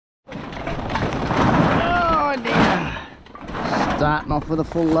Starting off with a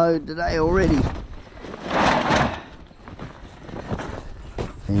full load today already.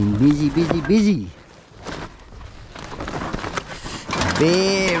 Been busy, busy, busy.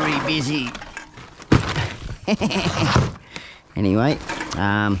 Very busy. Anyway,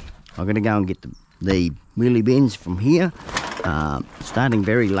 I'm going to go and get the wheelie bins from here. Starting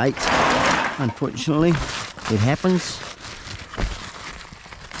very late, unfortunately. It happens.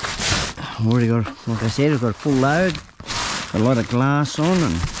 I've already got, like I said, I've got a full load. A lot of glass on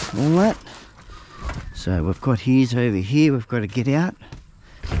and all that. So we've got his over here we've got to get out.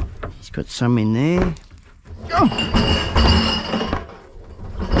 He's got some in there. Oh.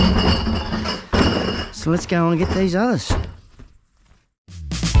 So let's go and get these others.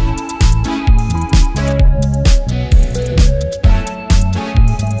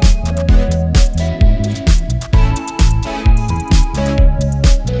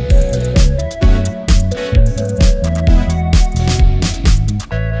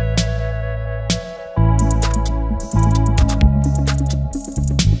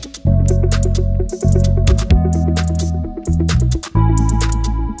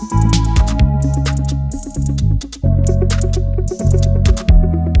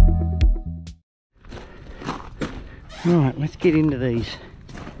 Right, let's get into these.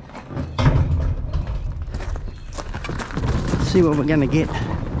 See what we're going to get.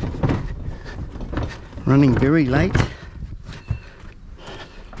 Running very late.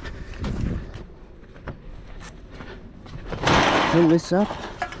 Fill this up.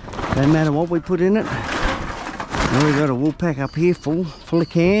 No matter what we put in it. Now we've got a wool pack up here full of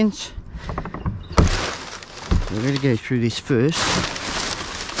cans. We're going to go through this first.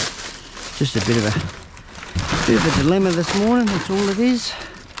 Just a bit of a dilemma this morning, that's all it is.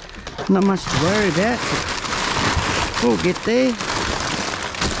 Not much to worry about, but we'll get there.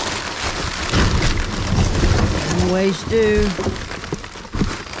 Always do.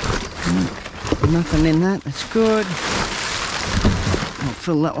 Nothing in that, that's good. I'll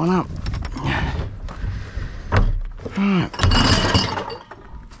fill that one up. Right.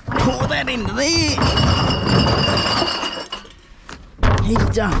 Pour that into there. He's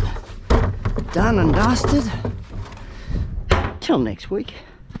done. Done and dusted. Till next week.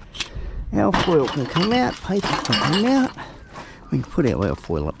 Our foil can come out, paper can come out. We can put our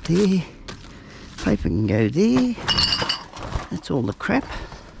foil up there. Paper can go there. That's all the crap.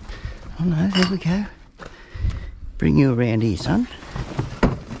 Oh no, there we go. Bring you around here, son.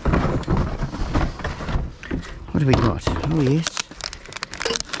 What have we got? Oh yes.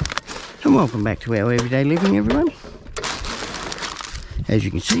 And welcome back to our everyday living, everyone. As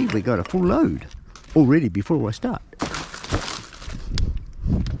you can see, we got a full load already before I start.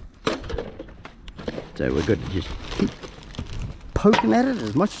 So we've got to just keep poking at it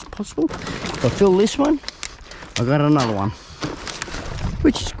as much as possible. If I fill this one, I got another one,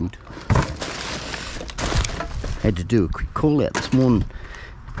 which is good. Had to do a quick call out this morning.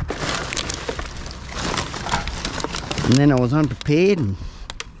 And then I was unprepared and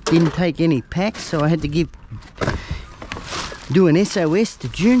didn't take any packs, so I had to do an SOS to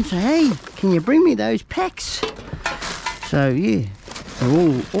June, say, hey, can you bring me those packs? So yeah, they're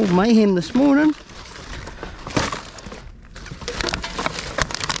all mayhem this morning.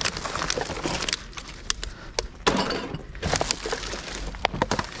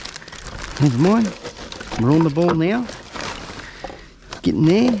 Never mind, we're on the ball now. Getting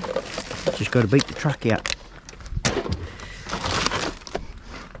there, just got to beat the truck out.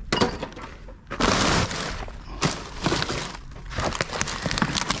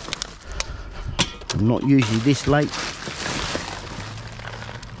 I'm not usually this late.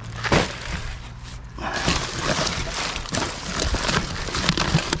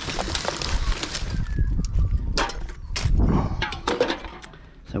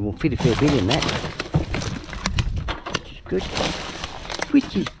 So we'll fit a fair bit in that, which is good.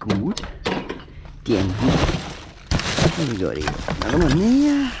 Which is good. Down here. What have we got here? Another one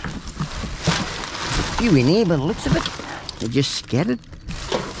there. A few in here by the looks of it. They're just scattered.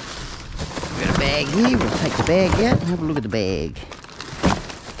 We've got a bag here. We'll take the bag out and have a look at the bag.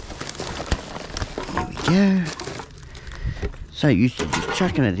 There we go. So used to just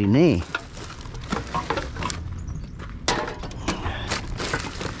chucking it in there.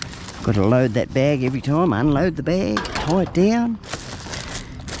 Got to load that bag every time, unload the bag, tie it down.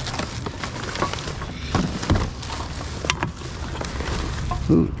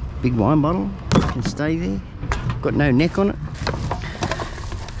 Ooh, big wine bottle, can stay there. Got no neck on it.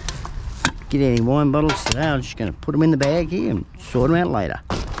 Get any wine bottles today, I'm just going to put them in the bag here and sort them out later.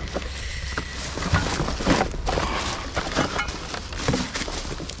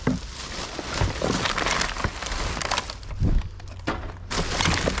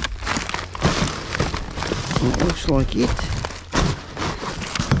 Looks like it.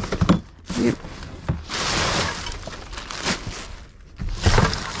 Yep.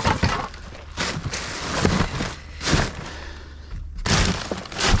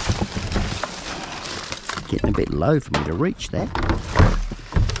 Getting a bit low for me to reach that.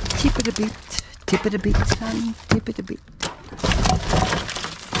 Tip it a bit, son, tip it a bit.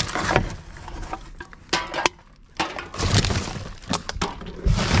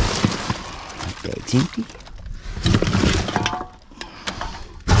 Bag's empty.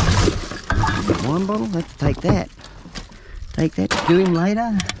 Wine bottle, let's take that. Take that to him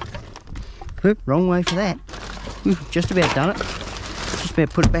later. Oop, wrong way for that. Just about done it. Just about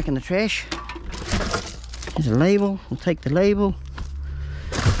put it back in the trash. There's a label, we'll take the label.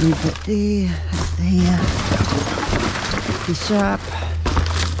 Move that there, pick this up.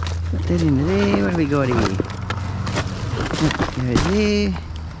 Put that into there, what do we got here? That can go there.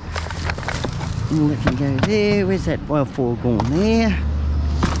 All that can go there. Where's that wire foil gone there?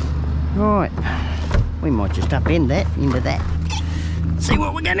 Right, we might just upend that into that. See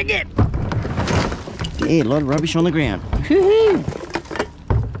what we're gonna get. Yeah, a lot of rubbish on the ground. Woohoo!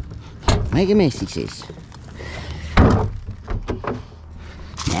 Make a mess, he says.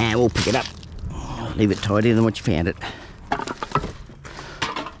 Nah, we'll pick it up. Leave it tidier than what you found it.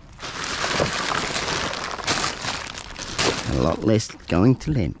 A lot less going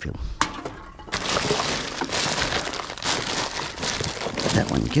to landfill. That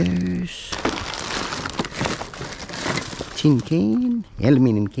one goes. Tin can,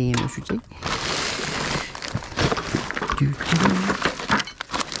 aluminium can I should say.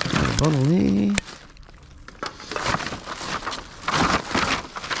 Bottle there.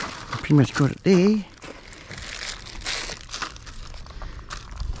 Pretty much got it there.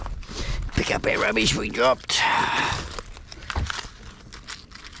 Pick up our rubbish we dropped.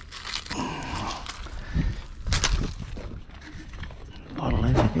 Bottle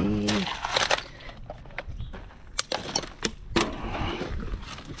over there.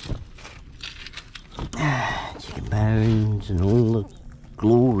 Chicken bones and all the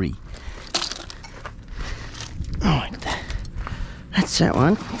glory. Right, that's that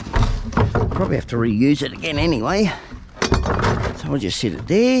one. Probably have to reuse it again anyway. So I'll just set it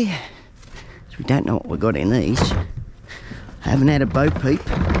there. So we don't know what we got in these. Haven't had a bo peep.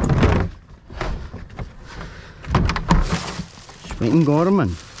 Just went and got them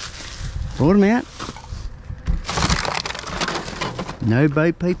and brought them out. No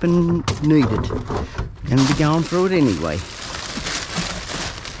bo peeping needed. Gonna be going through it anyway.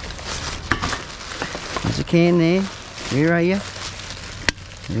 There's a can there. Where are you?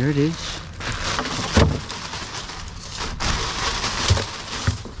 There it is.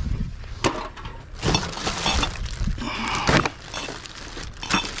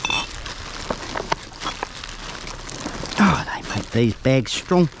 Oh, they make these bags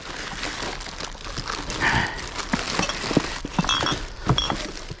strong.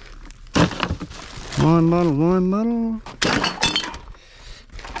 Wine bottle, wine bottle.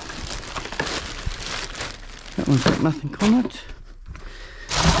 That one's got nothing on it.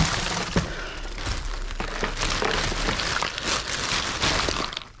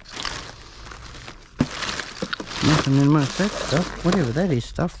 Nothing in much that stuff, whatever that is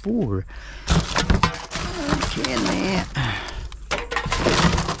stuff for. Okay, in there.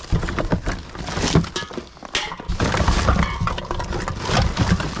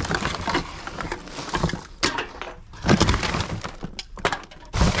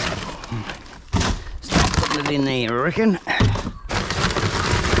 Put it in there, I reckon.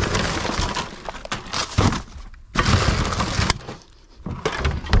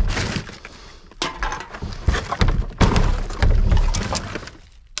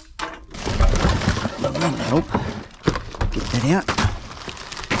 Help. Get that out.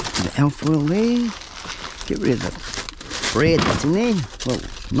 The alfoil there. Get rid of the bread that's in there.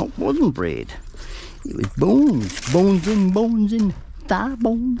 Well, wasn't bread. It was bones. Bones in, thigh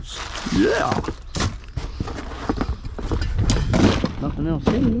bones. Yeah. Nothing else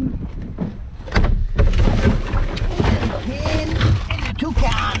in. And a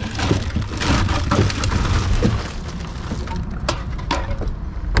toucan.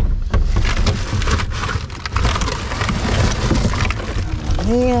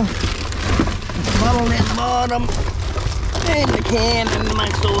 There, the bottle at the bottom, and the can, and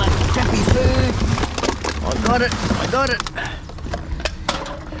amongst all that crappy food. I got it.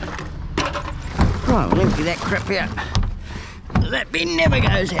 Right, we'll empty that crap out. That bin never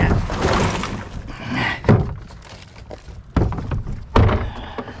goes out.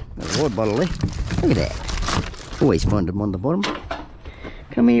 Got a water bottle there. Look at that. Always find them on the bottom.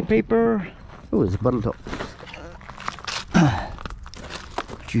 Come here, paper. Oh, there's a bottle top.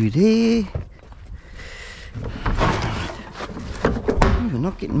 Put you there. We're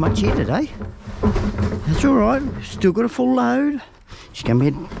not getting much here today. That's alright, still got a full load. It's going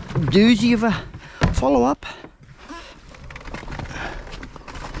to be a doozy of a follow-up.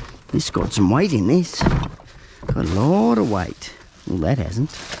 This got some weight in this. Got a lot of weight. Well, that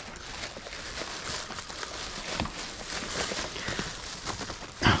hasn't.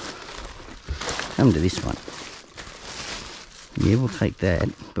 Come to this one. Yeah, we'll take that,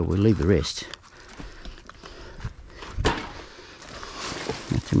 but we'll leave the rest.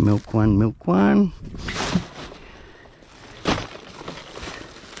 That's a milk one, milk one. Got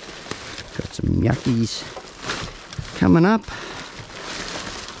some yuckies coming up.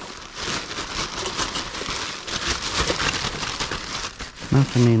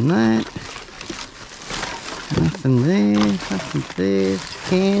 Nothing in that. Nothing there, nothing there.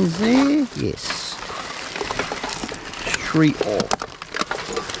 Cans there, yes. 3 all.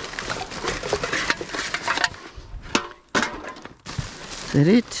 Is that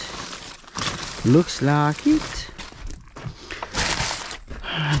it? Looks like it.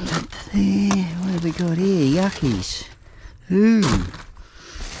 There, what have we got here? Yuckies. Ooh.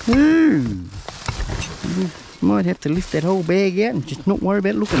 Ooh. Might have to lift that whole bag out and just not worry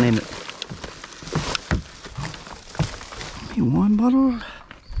about looking at it. A wine bottle.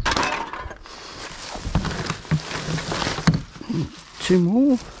 2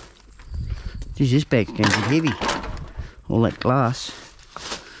 more. Geez, this bag's going to be heavy. All that glass.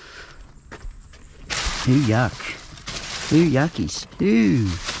 Ooh, yuck. Ooh, yuckies. Ooh.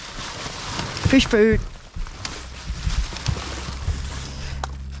 Fish food.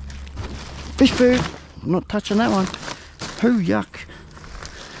 Fish food. I'm not touching that one. Ooh, yuck.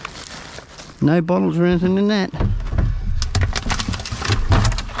 No bottles or anything in that.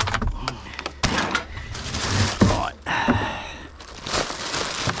 Right.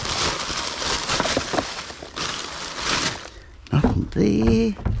 Nothing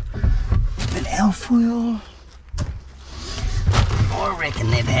there. An alfoil. I reckon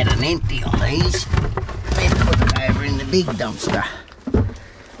they've had an empty on these. They've put it over in the big dumpster.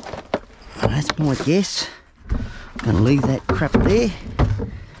 That's my guess. I'm going to leave that crap there.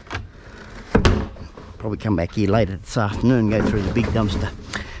 Probably come back here later this afternoon and go through the big dumpster.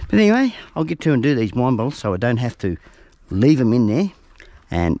 But anyway, I'll get to and do these wine bottles so I don't have to leave them in there.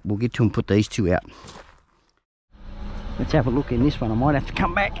 And we'll get to and put these 2 out. Let's have a look in this one. I might have to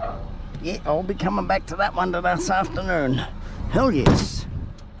come back. Yeah, I'll be coming back to that one this afternoon. Hell yes.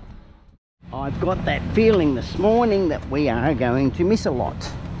 I've got that feeling this morning that we are going to miss a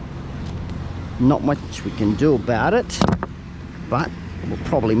lot. Not much we can do about it, but we'll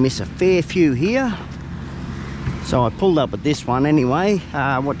probably miss a fair few here. So I pulled up with this one anyway.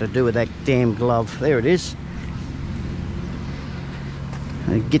 What to do with that damn glove? There it is.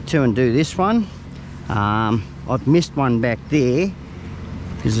 I'll get to and do this one. I've missed one back there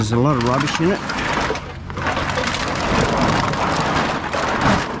because there's a lot of rubbish in it.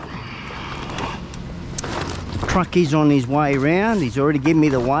 The truck is on his way round. He's already given me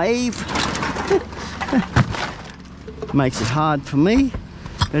the wave. Makes it hard for me.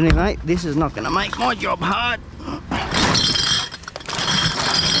 But anyway, this is not going to make my job hard.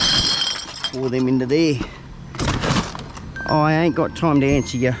 Pour them into there. Oh, I ain't got time to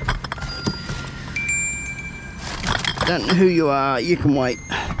answer you. Don't know who you are. You can wait.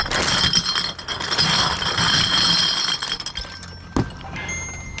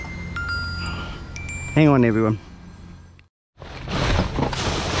 Hang on, everyone.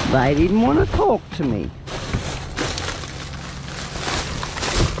 They didn't want to talk to me.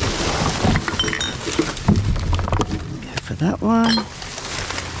 Go for that one.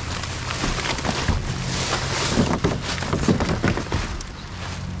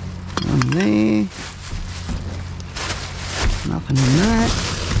 One there. Nothing in that.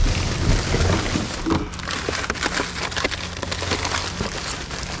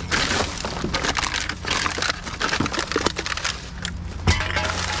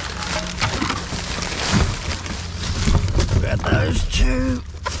 Grab those 2.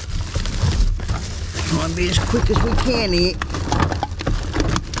 Try and be as quick as we can here.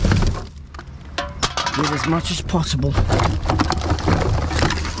 Get as much as possible.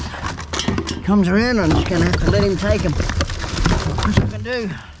 Comes around, I'm just going to have to let him take them. That's what I can do.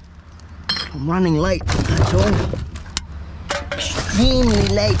 I'm running late, that's all. Extremely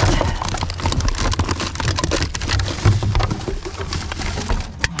late.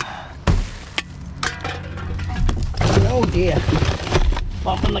 Oh dear.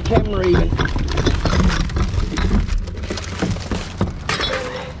 Popping the camera even.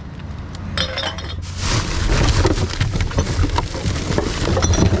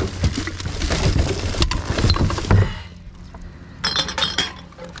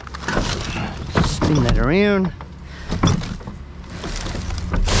 spin that around.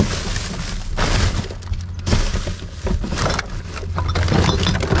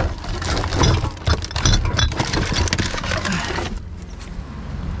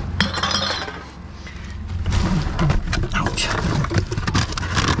 Ouch.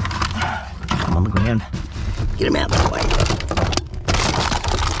 I'm on the ground. Get him out of the way.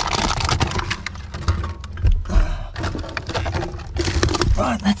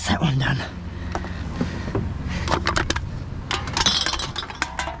 Right, that's that one done.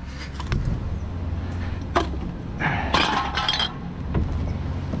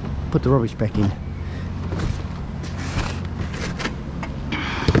 Put the rubbish back in.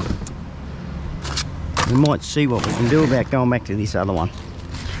 We might see what we can do about going back to this other one.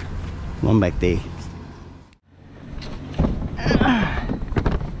 One back there.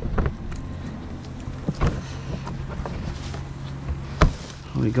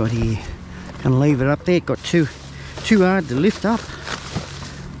 What we got here? Gonna leave it up there. Got too hard to lift up.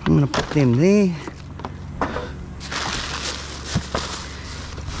 I'm gonna put them there.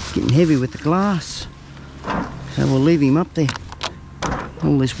 Getting heavy with the glass, so we'll leave him up there.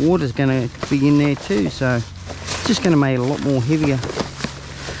 All this water's gonna be in there too, so it's just gonna make it a lot more heavier.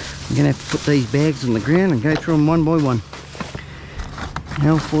 I'm gonna have to put these bags on the ground and go through them one by one.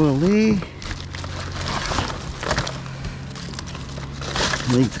 Alfoil there.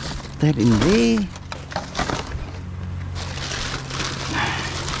 Leave that in there.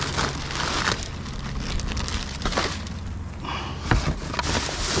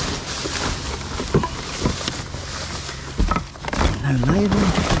 No label.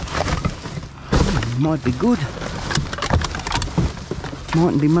 Might be good.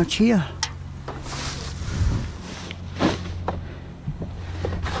 Mightn't be much here.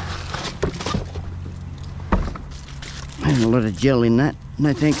 There's a lot of gel in that.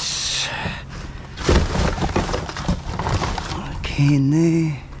 No thanks. Can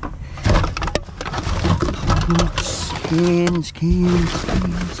there. Pots, cans.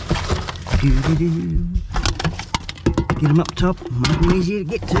 Doo-doo-doo. Get them up top, might be easier to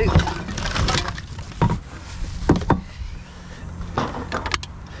get to.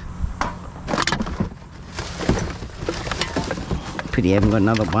 Pity I haven't got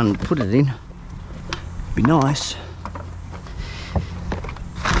another one to put it in. Be nice.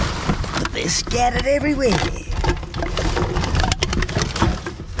 But they're scattered everywhere.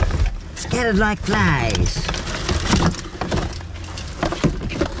 Scattered like flies.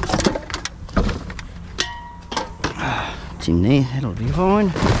 It's in there, that'll be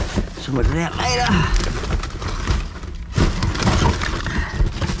fine. Sort it out later.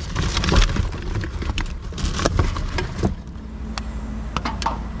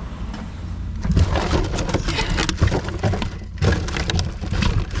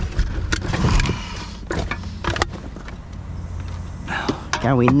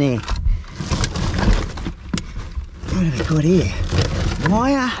 Go in there. What have we got here?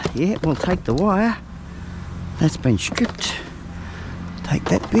 Wire? Yeah, we'll take the wire. That's been stripped. Take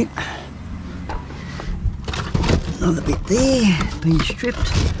that bit. Another bit there, been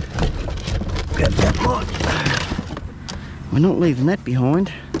stripped. Grab that lot. We're not leaving that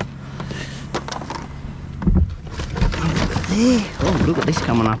behind. Another bit there. Oh, look at this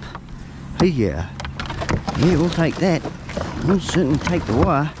coming up. Hey, yeah. Yeah, we'll take that. We'll certainly take the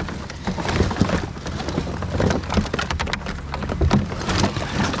wire.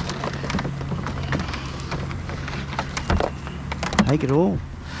 Take it all.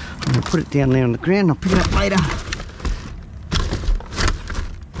 I'm going to put it down there on the ground. I'll pick it up later.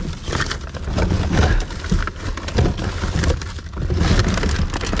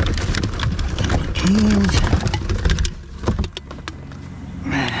 Cans.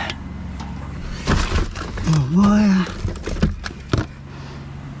 More wire.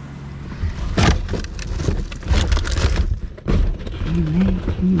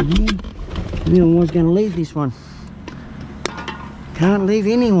 Anyone was going to leave this one. Can't leave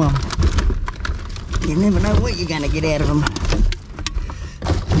anyone. You never know what you're going to get out of them.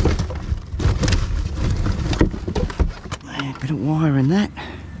 A bit of wire in that.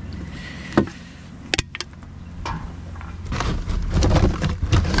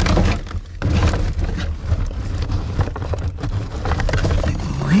 Bit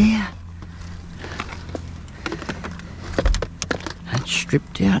more here. That's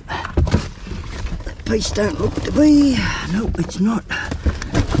stripped out. That piece don't look to be. Nope, it's not.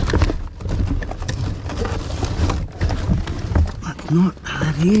 Not,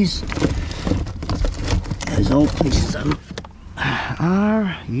 that is. Those old pieces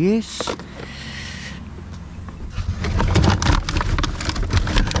are, yes.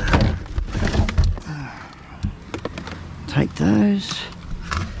 take those.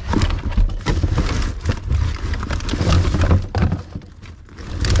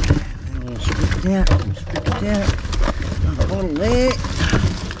 And we'll strip it out, Another bottle there.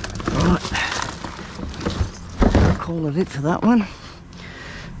 Right. I'll call it for that one.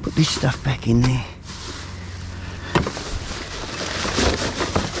 Put this stuff back in there.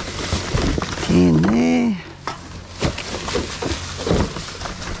 In there.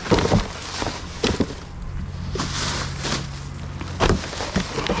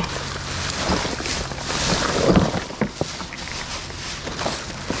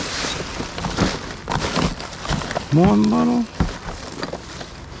 One bottle.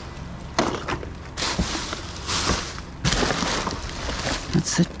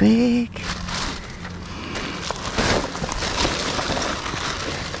 That's it big.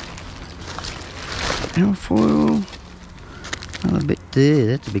 Alfoil. Another bit there,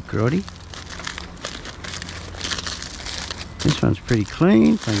 that's a bit grotty. This one's pretty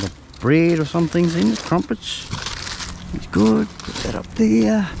clean. It's got bread or some things in it, crumpets. It's good. Put that up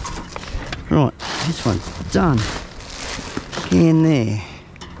there. Right, this one's done. In there.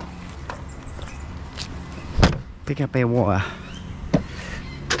 Pick up our wire.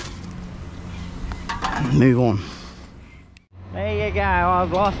 Move on. There you go,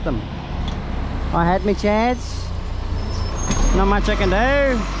 I've lost them. I had my chance. Not much I can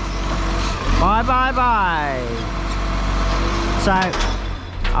do. Bye bye bye. So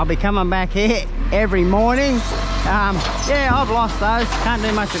I'll be coming back here every morning. Yeah, I've lost those. Can't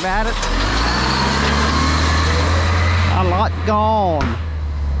do much about it. A lot gone.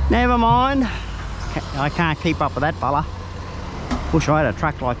 Never mind. I can't keep up with that fella. Wish I had a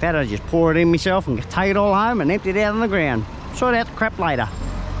truck like that. I'd just pour it in myself and take it all home and empty it out on the ground. Sort out the crap later.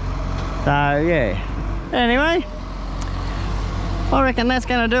 So yeah. Anyway, I reckon that's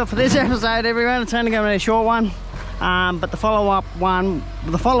going to do it for this episode, everyone. It's only going to be a short one. But the follow-up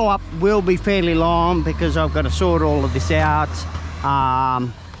will be fairly long because I've got to sort all of this out.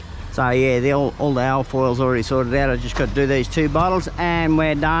 So yeah, all the alfoil's already sorted out. I just got to do these 2 bottles and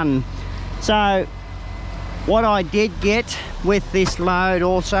we're done. So what I did get with this load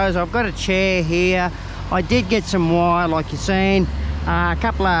also is I've got a chair here. I did get some wire like you've seen, a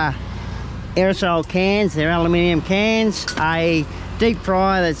couple of aerosol cans, they're aluminium cans, a deep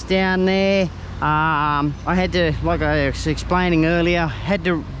fryer that's down there. I had to, like I was explaining earlier, had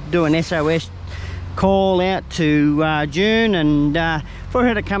to do an SOS call out to June and for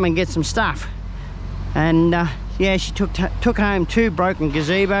her to come and get some stuff. And yeah, she took home 2 broken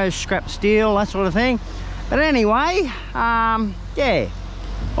gazebos, scrap steel, that sort of thing. But anyway, yeah,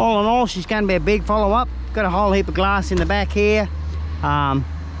 all in all, she's going to be a big follow-up. Got a whole heap of glass in the back here.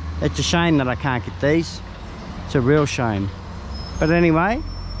 It's a shame that I can't get these. It's a real shame. But anyway,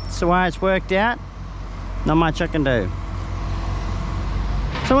 it's the way it's worked out. Not much I can do.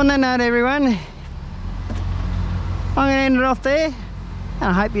 So on that note, everyone, I'm going to end it off there. And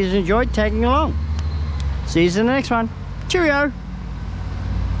I hope you enjoyed tagging along. See you in the next one. Cheerio.